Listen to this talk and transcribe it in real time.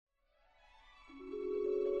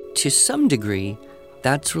to some degree,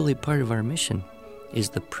 that's really part of our mission,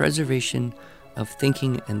 is the preservation of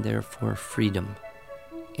thinking and therefore freedom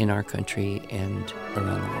in our country and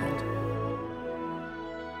around the world.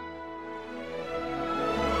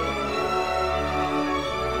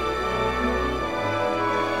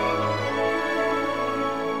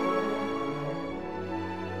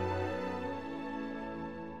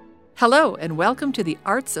 Hello, and welcome to the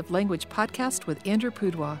Arts of Language podcast with Andrew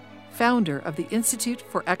Pudewa, founder of the Institute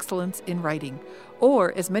for Excellence in Writing,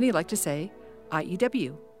 or as many like to say,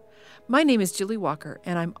 IEW. My name is Julie Walker,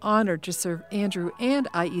 and I'm honored to serve Andrew and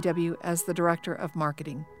IEW as the Director of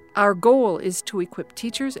Marketing. Our goal is to equip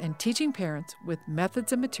teachers and teaching parents with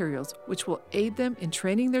methods and materials which will aid them in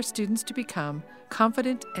training their students to become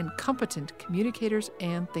confident and competent communicators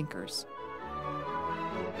and thinkers.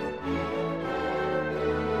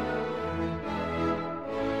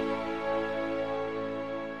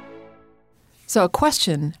 So a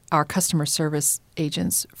question our customer service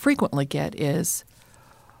agents frequently get is,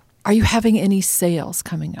 are you having any sales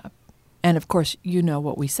coming up? And of course, you know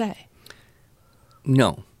what we say.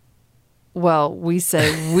 No. Well, we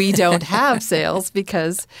say we don't have sales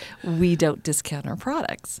because we don't discount our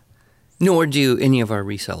products. Nor do any of our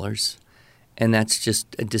resellers. And that's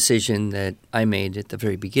just a decision that I made at the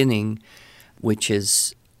very beginning, which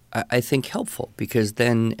is, I think, helpful because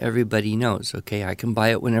then everybody knows, okay, I can buy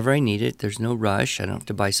it whenever I need it. There's no rush. I don't have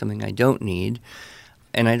to buy something I don't need.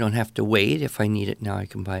 And I don't have to wait. If I need it now, I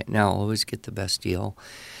can buy it now. I'll always get the best deal.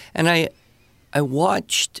 And I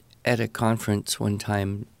watched at a conference one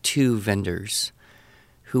time 2 vendors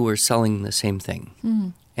who were selling the same thing.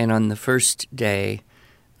 Mm. And on the first day,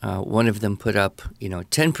 one of them put up,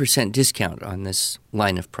 10% discount on this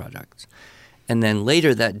line of products. And then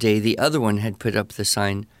later that day, the other one had put up the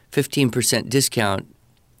sign, 15% discount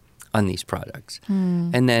on these products.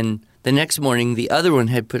 Mm. And then the next morning, the other one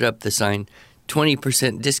had put up the sign,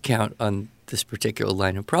 20% discount on this particular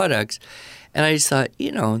line of products. And I just thought,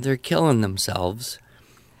 they're killing themselves.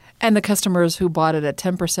 And the customers who bought it at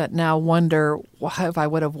 10% now wonder, well, if I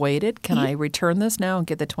would have waited, can I return this now and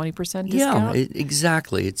get the 20% discount? Yeah,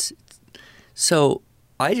 exactly. So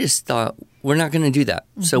I just thought, we're not going to do that.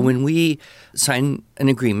 Mm-hmm. So when we sign an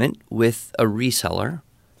agreement with a reseller,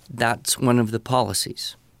 that's one of the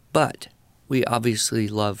policies. But we obviously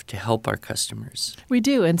love to help our customers. We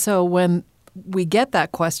do. And so when we get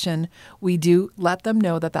that question, we do let them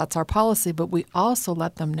know that that's our policy, but we also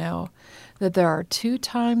let them know that there are 2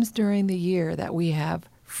 times during the year that we have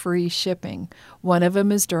free shipping. One of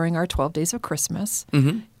them is during our 12 Days of Christmas,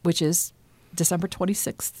 mm-hmm. which is December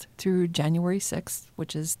 26th through January 6th,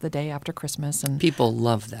 which is the day after Christmas. And people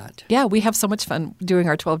love that. Yeah, we have so much fun doing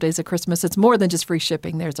our 12 Days of Christmas. It's more than just free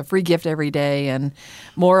shipping. There's a free gift every day, and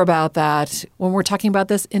more about that when we're talking about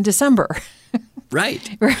this in December.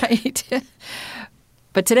 Right. Right.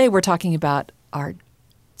 But today we're talking about our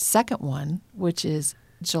second one, which is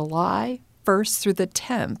July 1st through the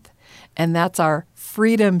 10th, and that's our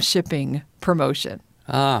Freedom Shipping promotion.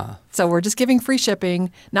 Ah. So we're just giving free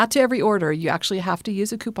shipping, not to every order. You actually have to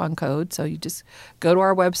use a coupon code. So you just go to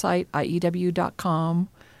our website, IEW.com,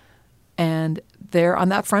 and there on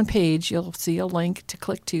that front page, you'll see a link to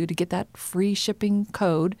click to get that free shipping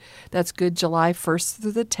code. That's good July 1st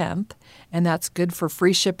through the 10th, and that's good for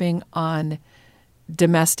free shipping on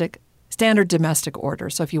standard domestic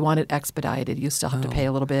orders. So if you want it expedited, you still have to pay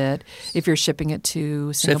a little bit. If you're shipping it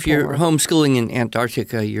to Singapore. So if you're homeschooling in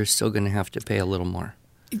Antarctica, you're still going to have to pay a little more.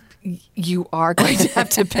 You are going to have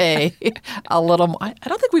to pay a little more. I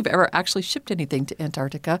don't think we've ever actually shipped anything to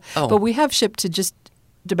Antarctica, but we have shipped to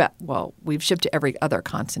we've shipped to every other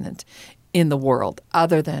continent in the world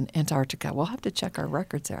other than Antarctica. We'll have to check our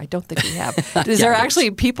records there. I don't think we have. Is there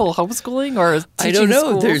actually people homeschooling or teaching I don't know.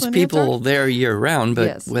 schools There's in people Antarctica? there year-round, but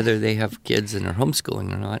Yes. whether they have kids and are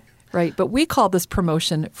homeschooling or not. Right, but we call this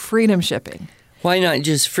promotion Freedom Shipping. Why not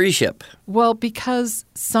just free ship? Well, because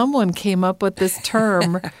someone came up with this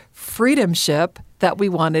term, Freedom Ship, that we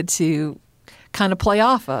wanted to kind of play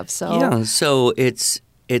off of. So it's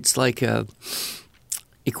like a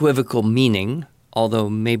equivocal meaning, although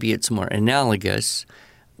maybe it's more analogous.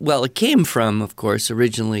 Well, it came from, of course,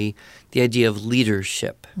 originally the idea of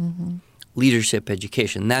leadership, mm-hmm. leadership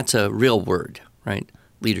education. That's a real word, right?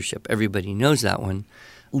 Leadership. Everybody knows that one.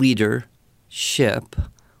 Leadership.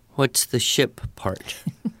 What's the ship part,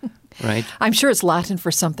 right? I'm sure it's Latin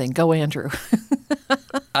for something. Go, Andrew.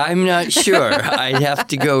 I'm not sure. I'd have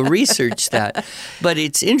to go research that. But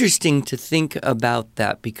it's interesting to think about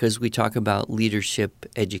that because we talk about leadership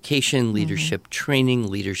education, leadership training,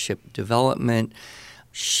 leadership development.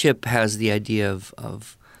 Ship has the idea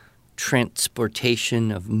of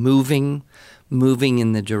transportation, of moving moving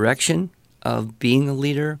in the direction of being a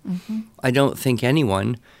leader. I don't think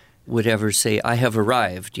anyone would ever say, I have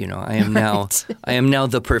arrived, I am now I am now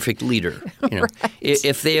the perfect leader. Right.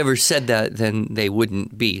 If they ever said that, then they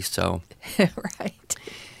wouldn't be. So Right.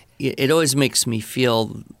 it always makes me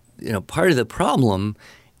feel, part of the problem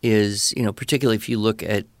is, particularly if you look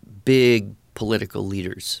at big political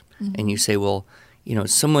leaders and you say, well,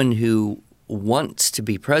 someone who wants to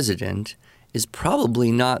be president is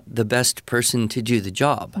probably not the best person to do the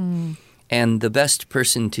job. And the best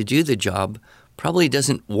person to do the job probably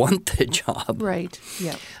doesn't want the job. Right.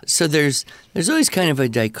 Yeah. So there's always kind of a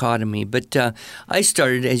dichotomy. But I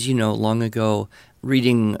started, as you know, long ago,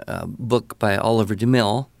 reading a book by Oliver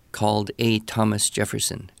DeMille called A. Thomas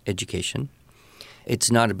Jefferson Education.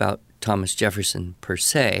 It's not about Thomas Jefferson per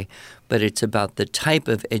se, but it's about the type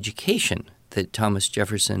of education that Thomas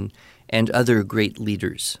Jefferson and other great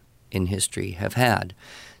leaders in history have had.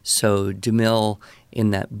 So DeMille, in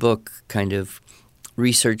that book, kind of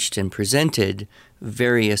researched and presented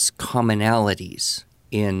various commonalities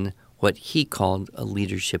in what he called a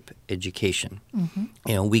leadership education.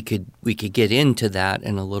 We could get into that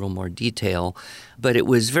in a little more detail, but it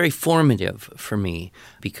was very formative for me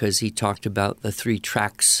because he talked about the 3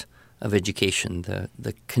 tracks of education,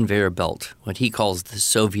 the conveyor belt, what he calls the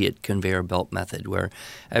Soviet conveyor belt method, where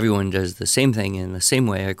everyone does the same thing in the same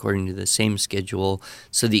way according to the same schedule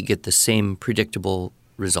so that you get the same predictable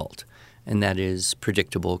result. And that is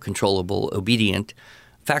predictable, controllable, obedient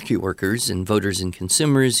factory workers and voters and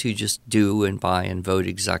consumers who just do and buy and vote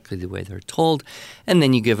exactly the way they're told. And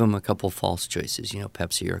then you give them a couple false choices,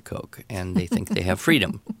 Pepsi or Coke, and they think they have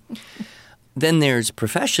freedom. Then there's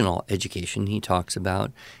professional education he talks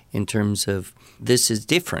about in terms of this is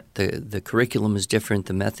different. The curriculum is different.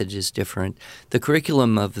 The method is different. The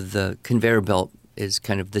curriculum of the conveyor belt is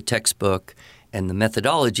kind of the textbook, and the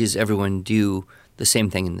methodologies everyone do the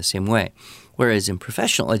same thing in the same way. Whereas in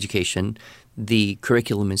professional education, the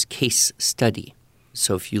curriculum is case study.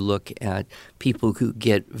 So if you look at people who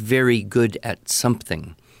get very good at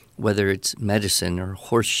something, whether it's medicine or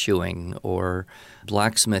horseshoeing or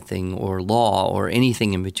blacksmithing or law or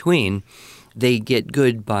anything in between, they get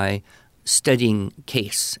good by studying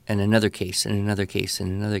case and another case and another case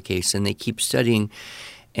and another case, and they keep studying.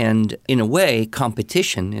 And in a way,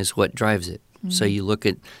 competition is what drives it. So you look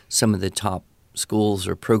at some of the top schools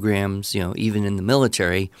or programs, even in the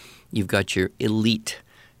military, you've got your elite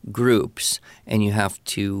groups, and you have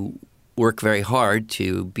to work very hard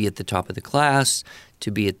to be at the top of the class,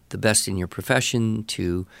 to be at the best in your profession,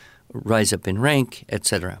 to rise up in rank,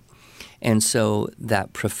 etc. And so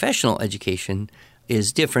that professional education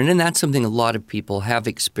is different, and that's something a lot of people have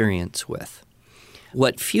experience with.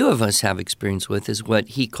 What few of us have experience with is what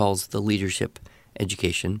he calls the leadership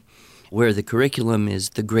education, where the curriculum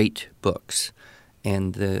is the great books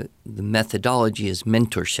and the methodology is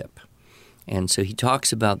mentorship. And so he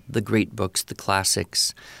talks about the great books, the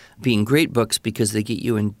classics, being great books because they get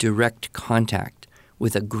you in direct contact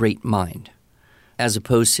with a great mind, as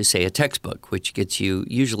opposed to, say, a textbook, which gets you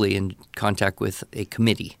usually in contact with a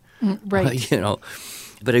committee. Right.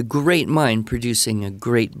 But a great mind producing a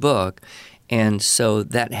great book, and so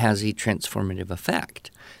that has a transformative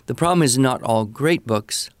effect. The problem is not all great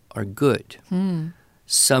books are good.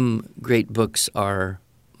 Some great books are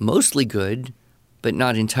mostly good, but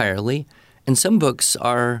not entirely, and some books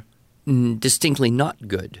are distinctly not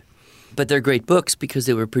good. But they're great books because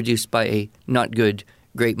they were produced by a not good,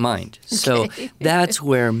 great mind. So that's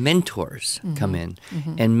where mentors come in,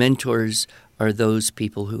 and mentors are those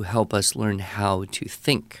people who help us learn how to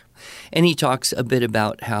think. And he talks a bit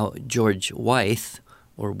about how George Wythe,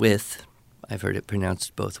 or Wythe, I've heard it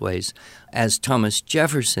pronounced both ways, as Thomas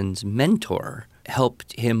Jefferson's mentor,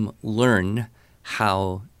 helped him learn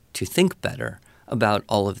how to think better about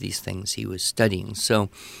all of these things he was studying. So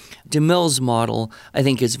DeMille's model, I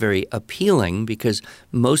think, is very appealing because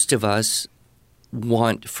most of us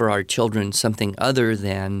want for our children something other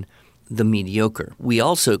than the mediocre. We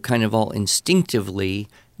also kind of all instinctively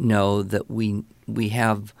know that we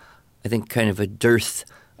have, I think, kind of a dearth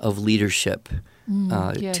of leadership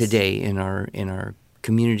yes. today in our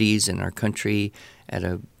communities, in our country, at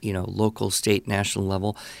a local, state, national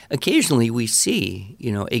level. Occasionally we see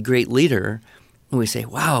a great leader and we say,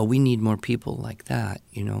 wow, we need more people like that.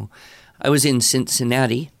 I was in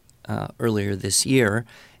Cincinnati earlier this year,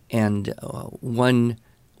 and one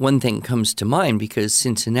thing comes to mind because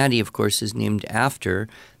Cincinnati, of course, is named after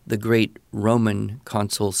the great Roman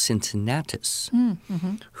consul Cincinnatus,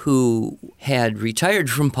 who had retired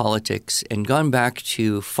from politics and gone back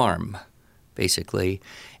to farm, basically,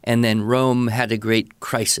 And then Rome had a great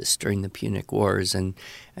crisis during the Punic Wars, and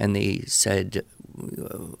they said,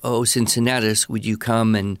 "Oh, Cincinnatus, would you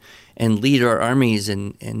come and lead our armies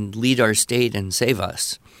and lead our state and save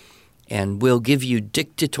us? And we'll give you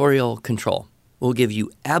dictatorial control. We'll give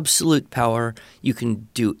you absolute power. You can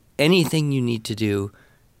do anything you need to do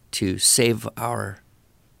to save our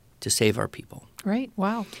people." Right.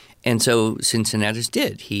 Wow. And so Cincinnatus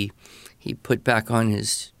did. He put back on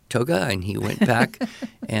his toga and he went back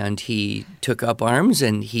and he took up arms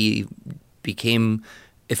and he became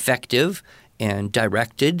effective and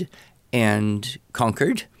directed and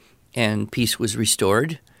conquered, and peace was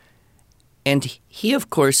restored. And he, of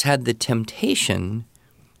course, had the temptation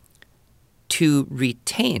to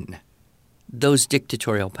retain those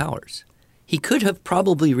dictatorial powers. He could have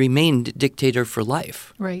probably remained dictator for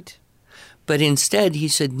life. Right. But instead he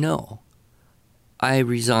said, "No, I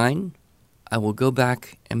resign. I will go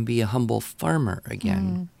back and be a humble farmer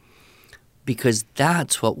again because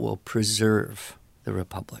that's what will preserve the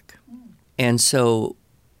Republic." And so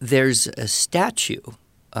there's a statue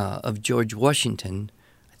of George Washington.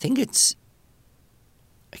 I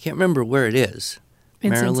can't remember where it is. In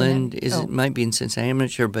Maryland, Cincinnati. It might be in Cincinnati, I'm not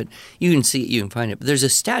sure, but you can see it, you can find it. But there's a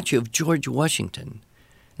statue of George Washington.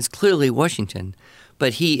 It's clearly Washington,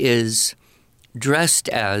 but he is dressed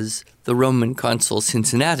as the Roman consul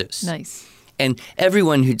Cincinnatus. Nice. And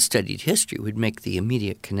everyone who'd studied history would make the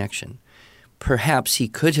immediate connection. Perhaps he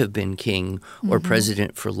could have been king or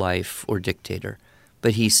president for life or dictator,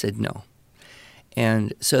 but he said no.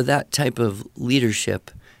 And so that type of leadership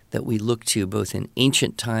that we look to both in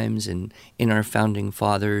ancient times and in our founding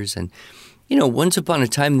fathers. And, once upon a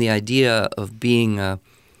time, the idea of being an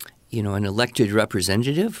elected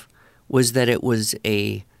representative was that it was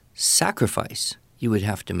a sacrifice you would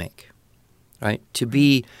have to make, right? To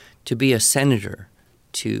be a senator,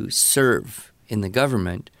 to serve in the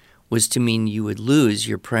government was to mean you would lose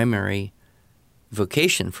your primary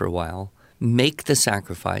vocation for a while, make the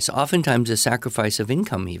sacrifice, oftentimes a sacrifice of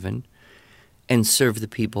income even, and serve the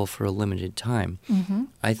people for a limited time.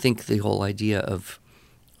 I think the whole idea of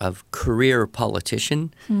career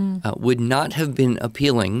politician would not have been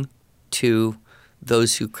appealing to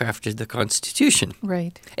those who crafted the Constitution.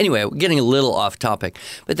 Right. Anyway, we're getting a little off topic,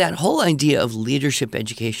 but that whole idea of leadership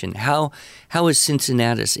education, how is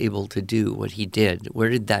Cincinnatus able to do what he did? Where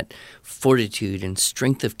did that fortitude and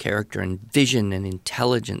strength of character and vision and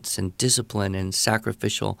intelligence and discipline and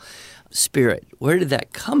sacrificial spirit, where did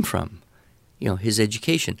that come from? His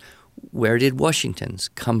education. Where did Washington's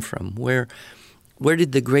come from? Where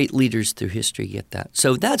did the great leaders through history get that?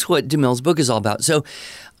 So that's what DeMille's book is all about. So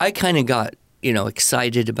I kind of got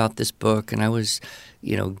excited about this book, and I was,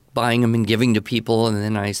 buying them and giving to people, and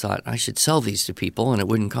then I thought I should sell these to people, and it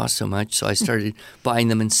wouldn't cost so much. So I started buying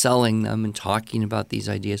them and selling them and talking about these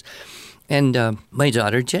ideas. And my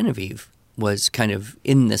daughter Genevieve was kind of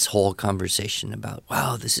in this whole conversation about,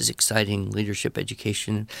 wow, this is exciting, leadership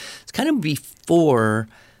education. It's kind of before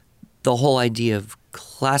the whole idea of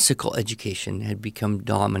classical education had become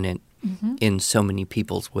dominant in so many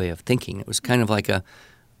people's way of thinking. It was kind of like a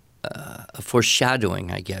foreshadowing,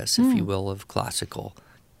 I guess, if you will, of classical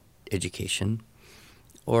education,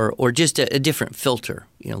 or just a different filter,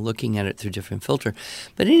 looking at it through a different filter.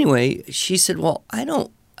 But anyway, she said, "Well, I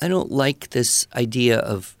don't like this idea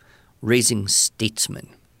of raising statesmen,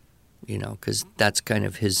 because that's kind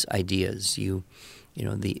of his ideas.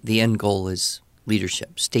 The end goal is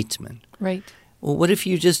leadership, statesmen. Right. Well, what if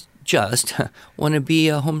you just want to be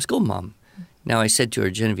a homeschool mom?" Now, I said to her,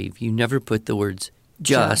 "Genevieve, you never put the words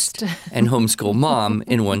just and homeschool mom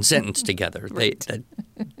in one sentence together. Right.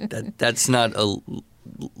 That's not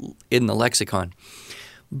in the lexicon."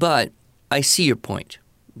 But I see your point.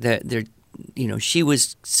 That she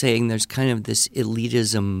was saying there's kind of this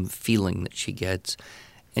elitism feeling that she gets,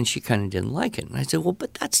 and she kind of didn't like it. And I said, well,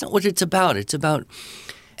 but that's not what it's about. It's about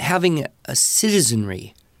having a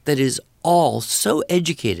citizenry that is all so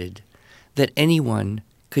educated that anyone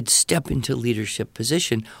could step into leadership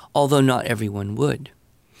position, although not everyone would.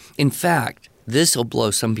 In fact, this will blow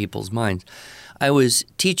some people's minds. I was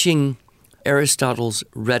teaching Aristotle's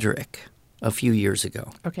Rhetoric a few years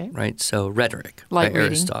ago. Okay. Right? So Rhetoric Light by reading.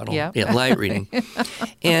 Aristotle. Yeah. Light reading.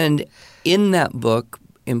 And in that book,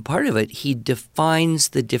 in part of it, he defines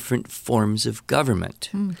the different forms of government.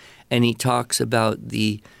 And he talks about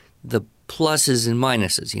the pluses and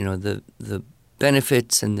minuses, the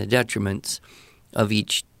benefits and the detriments of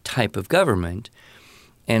each type of government.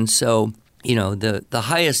 And so, the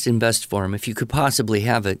highest and best form, if you could possibly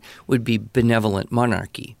have it, would be benevolent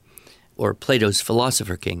monarchy or Plato's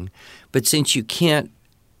philosopher king. But since you can't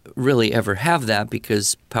really ever have that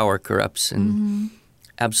because power corrupts and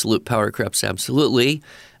absolute power corrupts absolutely.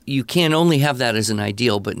 You can only have that as an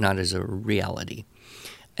ideal, but not as a reality.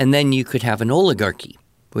 And then you could have an oligarchy,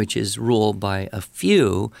 which is ruled by a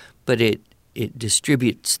few, but it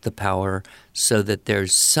distributes the power so that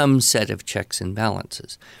there's some set of checks and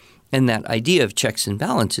balances. And that idea of checks and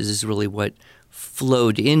balances is really what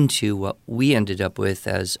flowed into what we ended up with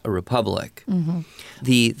as a republic. Mm-hmm.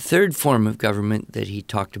 The third form of government that he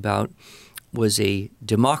talked about was a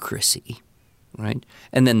democracy, right?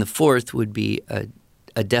 And then the fourth would be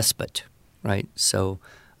a despot, right? So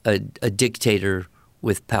a dictator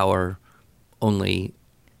with power, only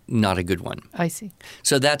not a good one. I see.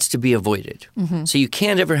 So that's to be avoided. Mm-hmm. So you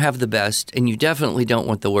can't ever have the best, and you definitely don't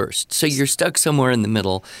want the worst. So you're stuck somewhere in the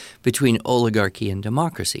middle between oligarchy and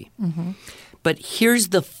democracy. Mm-hmm. But here's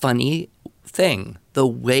the funny thing, the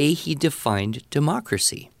way he defined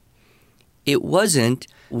democracy. It wasn't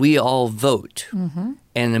we all vote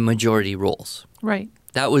and a majority rules. Right.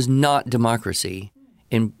 That was not democracy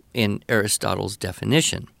in Aristotle's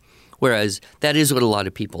definition, whereas that is what a lot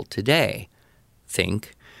of people today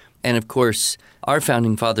think. And, of course, our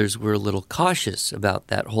founding fathers were a little cautious about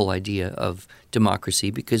that whole idea of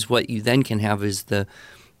democracy because what you then can have is the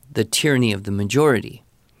tyranny of the majority.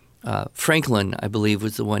 Franklin, I believe,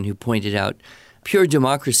 was the one who pointed out pure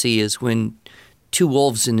democracy is when two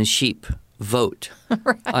wolves and a sheep vote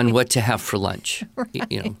on what to have for lunch. Right.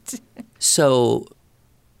 You know.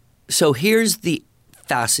 So here's the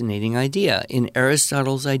fascinating idea. In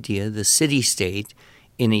Aristotle's idea, the city-state,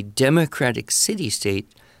 in a democratic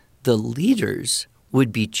city-state, the leaders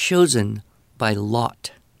would be chosen by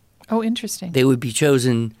lot. Oh, interesting. They would be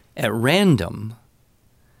chosen at random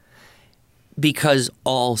because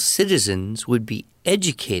all citizens would be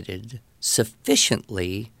educated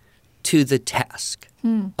sufficiently to the task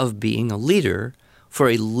of being a leader for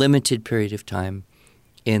a limited period of time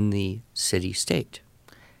in the city-state.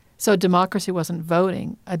 So democracy wasn't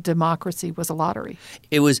voting. A democracy was a lottery.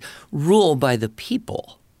 It was rule by the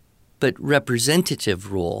people, but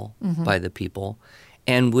representative rule by the people,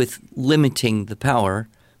 and with limiting the power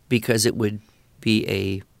because it would be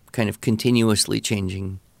a kind of continuously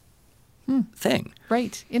changing thing.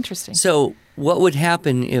 Right. Interesting. So what would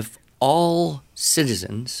happen if all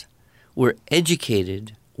citizens were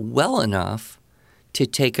educated well enough to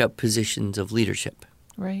take up positions of leadership?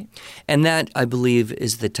 Right. And that, I believe,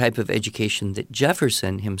 is the type of education that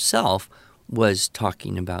Jefferson himself was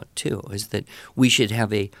talking about too, is that we should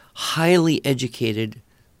have a highly educated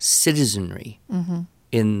citizenry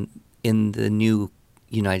in the new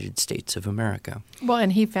United States of America. Well,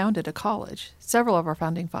 and he founded a college. Several of our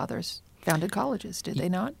founding fathers founded colleges, did they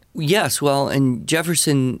not? Yes, well, and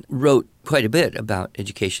Jefferson wrote quite a bit about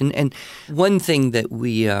education. And one thing that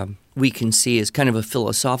we can see is kind of a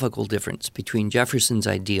philosophical difference between Jefferson's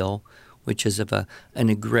ideal, which is of an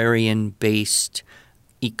agrarian-based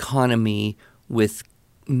economy with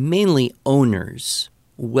mainly owners,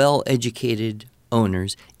 well-educated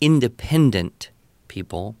owners, independent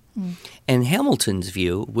people, and Hamilton's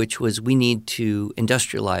view, which was we need to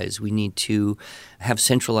industrialize, we need to have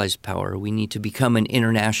centralized power, we need to become an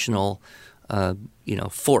international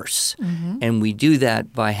force. And we do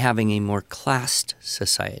that by having a more classed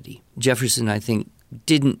society. Jefferson, I think,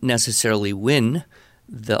 didn't necessarily win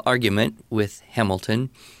the argument with Hamilton.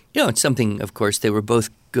 It's something, of course, they were both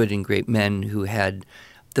good and great men who had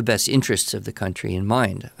the best interests of the country in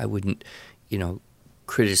mind. I wouldn't,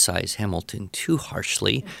 criticize Hamilton too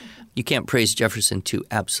harshly. You can't praise Jefferson too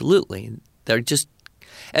absolutely. They're just,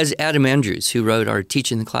 as Adam Andrews, who wrote our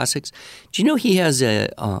Teaching the Classics, do you know he has a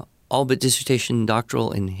all but dissertation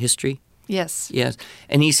doctoral in history? Yes. Yes.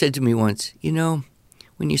 And he said to me once,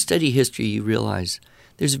 when you study history, you realize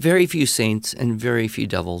there's very few saints and very few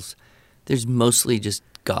devils. There's mostly just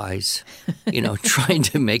guys, trying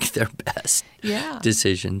to make their best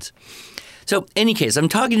decisions. So, any case, I'm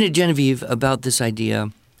talking to Genevieve about this idea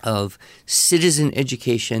of citizen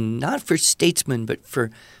education, not for statesmen, but for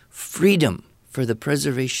freedom, for the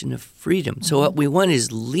preservation of freedom. So what we want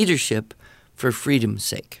is leadership for freedom's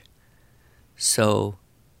sake. So,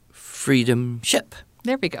 freedomship.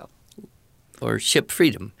 There we go. Or ship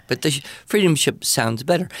freedom. But the freedomship sounds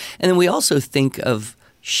better. And then we also think of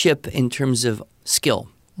ship in terms of skill.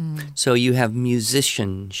 So you have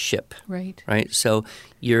musicianship. Right? So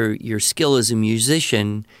your skill as a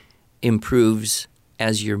musician improves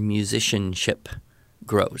as your musicianship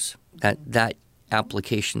grows. That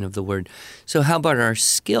application of the word. So how about our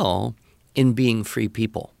skill in being free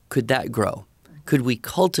people? Could that grow? Could we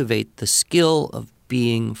cultivate the skill of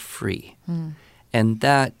being free? And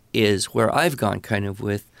that is where I've gone kind of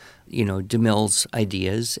with, DeMille's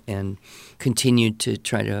ideas and continued to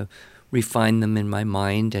try to refine them in my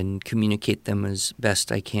mind and communicate them as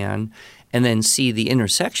best I can, and then see the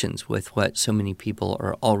intersections with what so many people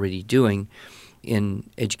are already doing in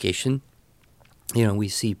education. We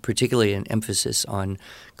see particularly an emphasis on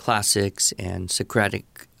classics and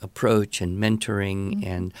Socratic approach and mentoring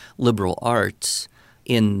and liberal arts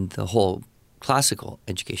in the whole classical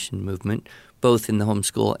education movement, both in the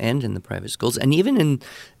homeschool and in the private schools, and even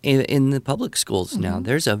in the public schools now.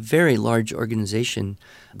 There's a very large organization,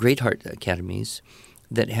 Great Heart Academies,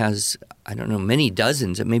 that has, I don't know, many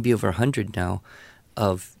dozens, maybe over 100 now,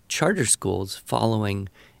 of charter schools following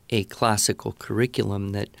a classical curriculum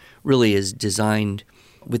that really is designed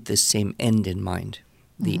with the same end in mind,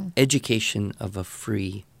 the education of a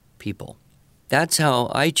free people. That's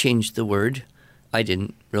how I changed the word. I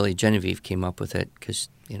didn't really. Genevieve came up with it because,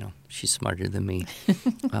 she's smarter than me.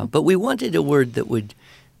 But we wanted a word that would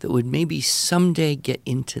maybe someday get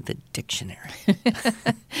into the dictionary.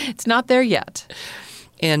 It's not there yet.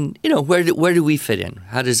 And, where do we fit in?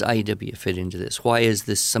 How does IEW fit into this? Why is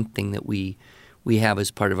this something that we have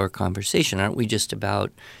as part of our conversation? Aren't we just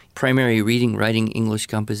about primary reading, writing, English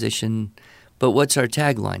composition? But what's our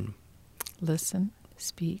tagline? Listen,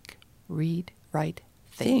 speak, read, write,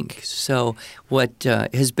 think. So what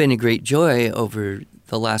has been a great joy over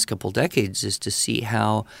the last couple decades is to see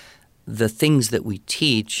how the things that we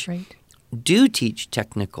teach do teach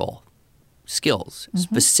technical skills,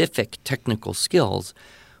 specific technical skills,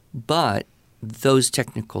 but those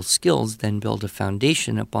technical skills then build a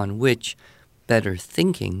foundation upon which better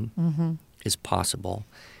thinking is possible.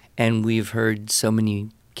 And we've heard so many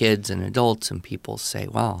kids and adults and people say,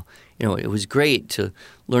 wow, it was great to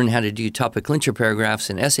learn how to do topic clincher paragraphs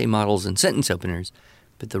and essay models and sentence openers.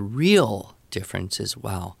 But the real difference is,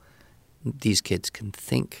 wow, these kids can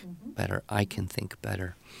think better. I can think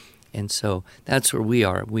better. And so that's where we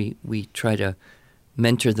are. We try to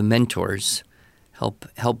mentor the mentors,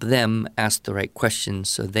 help them ask the right questions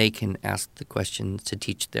so they can ask the questions to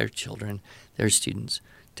teach their children, their students,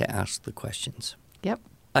 to ask the questions. Yep.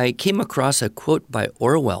 I came across a quote by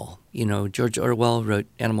Orwell. George Orwell wrote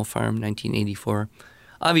Animal Farm, 1984.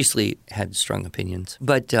 Obviously had strong opinions.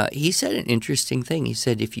 But he said an interesting thing. He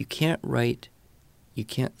said, if you can't write, you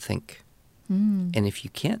can't think. And if you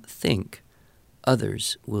can't think,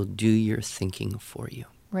 others will do your thinking for you.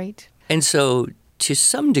 Right. And so, to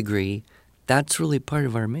some degree, that's really part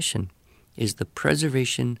of our mission, is the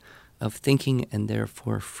preservation of thinking and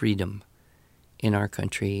therefore freedom in our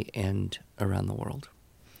country and around the world.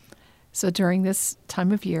 So during this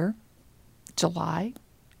time of year, July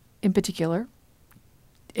in particular,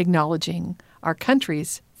 acknowledging our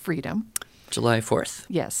country's freedom. July 4th.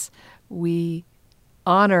 Yes. We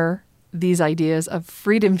honor these ideas of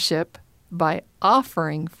freedomship by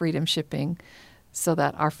offering freedom shipping so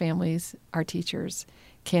that our families, our teachers,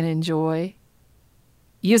 can enjoy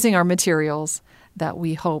using our materials that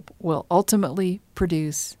we hope will ultimately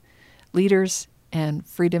produce leaders and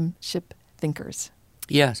freedom ship thinkers.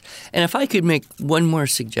 Yes. And if I could make one more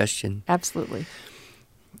suggestion. Absolutely.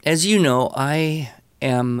 As you know, I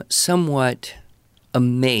am somewhat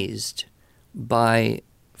amazed by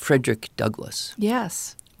Frederick Douglass.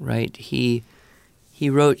 Yes. Right? He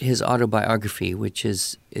wrote his autobiography, which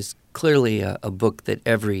is clearly a book that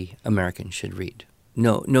every American should read.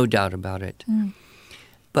 No doubt about it.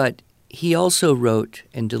 But he also wrote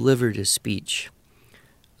and delivered a speech.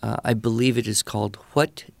 I believe it is called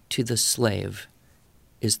 "What to the Slave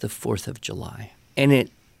is the 4th of July." And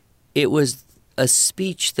it was a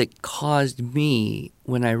speech that caused me,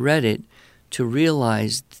 when I read it, to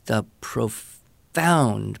realize the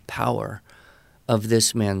profound power of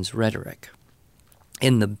this man's rhetoric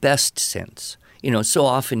in the best sense. So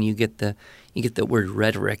often you get the word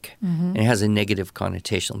rhetoric, and it has a negative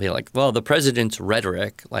connotation. It'll be like, well, the president's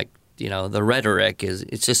rhetoric, the rhetoric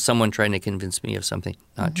it's just someone trying to convince me of something.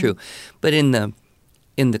 Not true. But in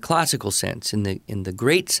the classical sense, in the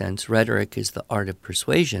great sense, rhetoric is the art of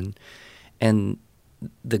persuasion, and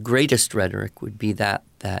the greatest rhetoric would be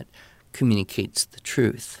that communicates the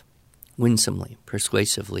truth winsomely,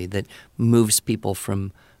 persuasively, that moves people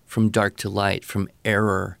from dark to light, from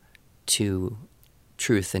error to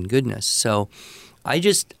truth and goodness. So I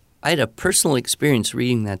had a personal experience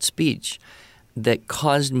reading that speech that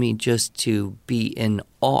caused me just to be in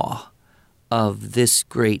awe of this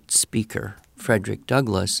great speaker, Frederick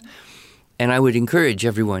Douglass. And I would encourage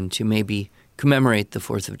everyone to maybe commemorate the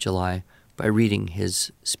 4th of July by reading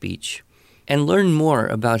his speech and learn more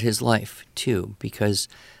about his life, too, because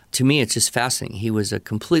to me it's just fascinating. He was a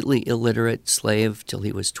completely illiterate slave till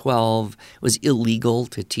he was 12. It was illegal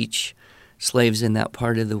to teach slaves in that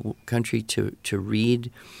part of the country to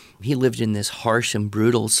read. He lived in this harsh and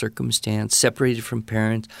brutal circumstance, separated from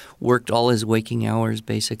parents, worked all his waking hours,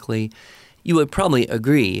 basically. You would probably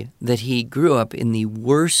agree that he grew up in the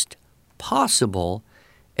worst possible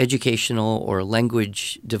educational or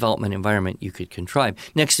language development environment you could contrive,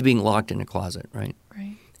 next to being locked in a closet, right?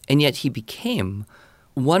 Right. And yet he became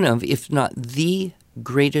one of, if not the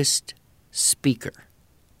greatest speaker,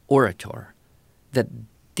 orator, that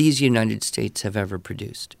these United States have ever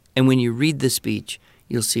produced. And when you read the speech,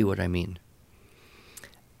 you'll see what I mean.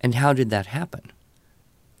 And how did that happen?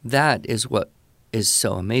 That is what is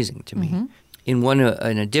so amazing to me. Mm-hmm.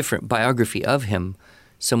 In a different biography of him,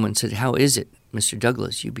 someone said, "How is it, Mr.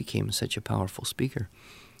 Douglas, you became such a powerful speaker?"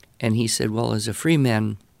 And he said, "Well, as a free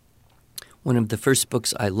man, one of the first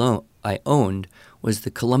books I owned was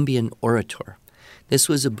The Columbian Orator. This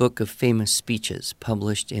was a book of famous speeches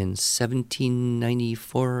published in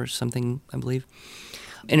 1794 or something, I believe.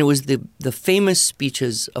 And it was the famous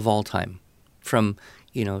speeches of all time, from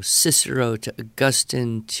Cicero to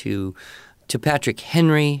Augustine to Patrick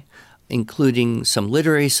Henry, including some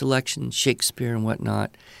literary selections, Shakespeare and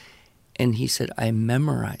whatnot." And he said, I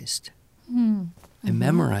memorized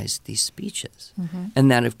these speeches. Mm-hmm.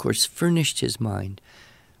 And that, of course, furnished his mind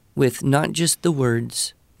with not just the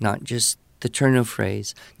words, not just the turn of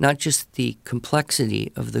phrase, not just the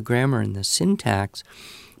complexity of the grammar and the syntax,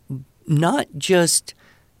 not just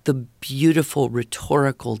the beautiful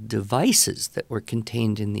rhetorical devices that were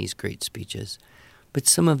contained in these great speeches, but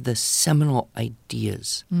some of the seminal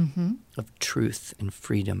ideas of truth and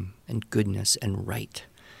freedom and goodness and right.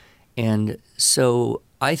 And so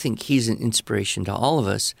I think he's an inspiration to all of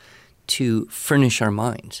us to furnish our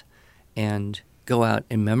minds and go out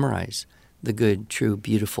and memorize the good, true,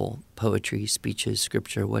 beautiful poetry, speeches,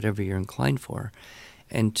 scripture, whatever you're inclined for,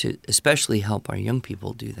 and to especially help our young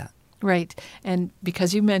people do that. Right. And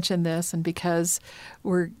because you mentioned this and because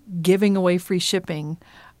we're giving away free shipping,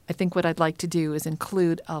 I think what I'd like to do is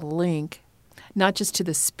include a link, not just to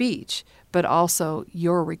the speech, but also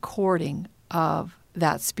your recording of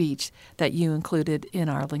that speech that you included in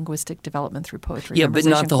our linguistic development through poetry. Yeah, but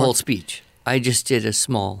not the whole speech. I just did a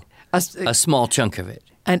small chunk of it.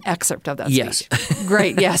 An excerpt of that speech. Yes.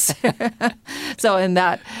 Great, yes. So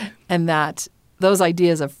those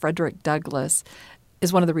ideas of Frederick Douglass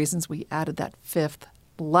is one of the reasons we added that fifth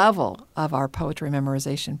level of our poetry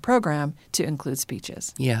memorization program to include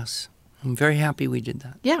speeches. Yes. I'm very happy we did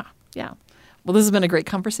that. Yeah. Well, this has been a great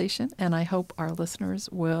conversation, and I hope our listeners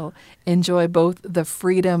will enjoy both the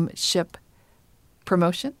Freedomship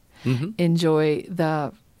promotion, enjoy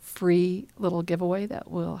the free little giveaway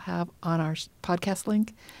that we'll have on our podcast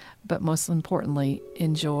link, but most importantly,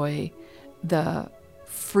 enjoy the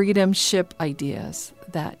Freedomship ideas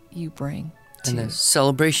that you bring to and the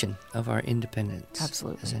celebration of our independence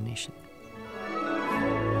Absolutely. As a nation.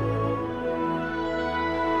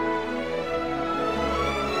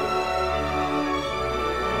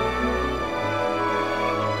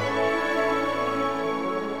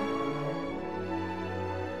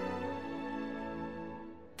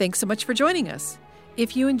 Thanks so much for joining us.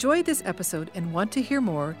 If you enjoyed this episode and want to hear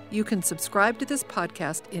more, you can subscribe to this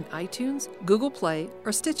podcast in iTunes, Google Play,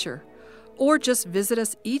 or Stitcher, or just visit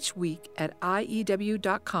us each week at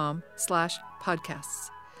iew.com/podcasts.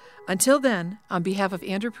 Until then, on behalf of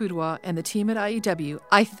Andrew Pudewa and the team at IEW,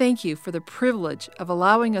 I thank you for the privilege of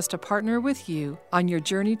allowing us to partner with you on your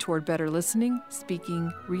journey toward better listening,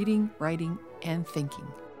 speaking, reading, writing, and thinking.